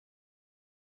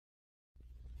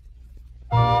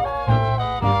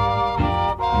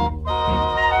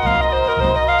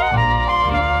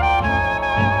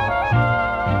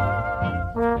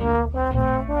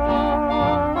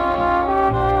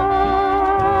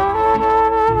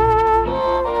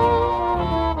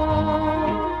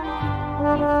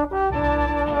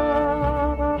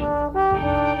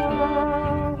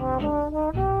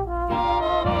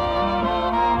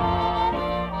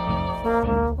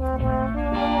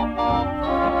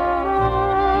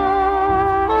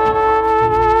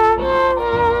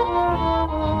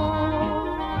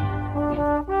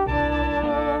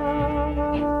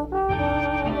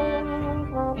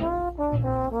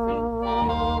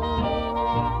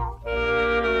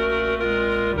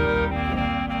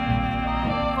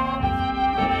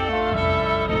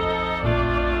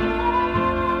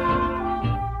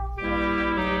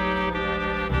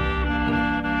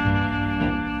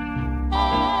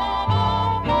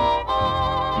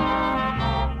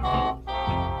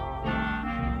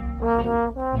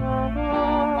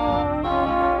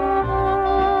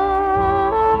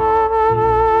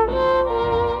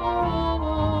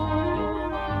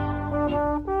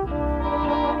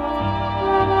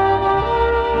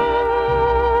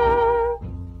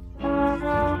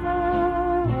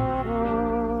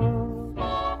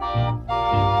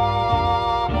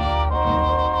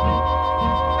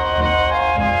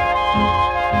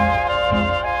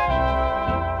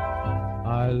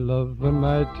the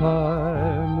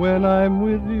nighttime when I'm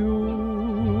with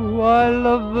you. I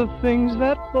love the things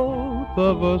that both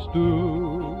of us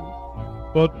do.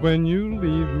 But when you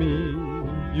leave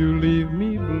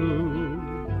me blue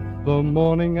the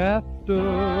morning after.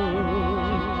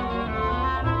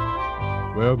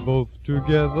 We're both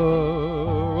together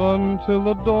until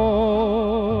the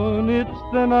dawn. It's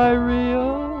then I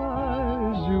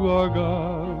realize you are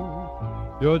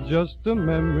gone. You're just a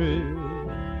memory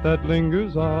that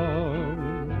lingers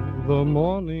on the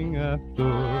morning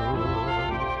after.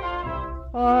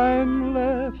 I'm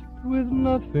left with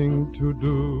nothing to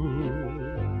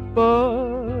do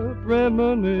but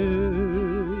reminisce.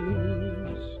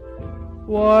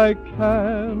 Why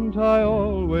can't I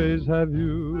always have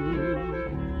you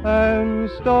and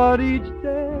start each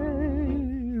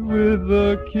day with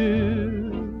a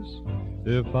kiss?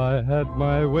 If I had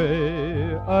my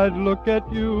way, I'd look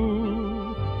at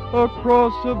you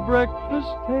across a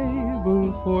breakfast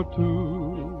table for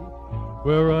two,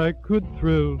 where I could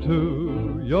thrill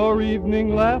to your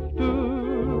evening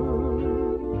laughter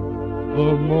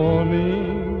the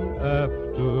morning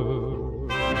after.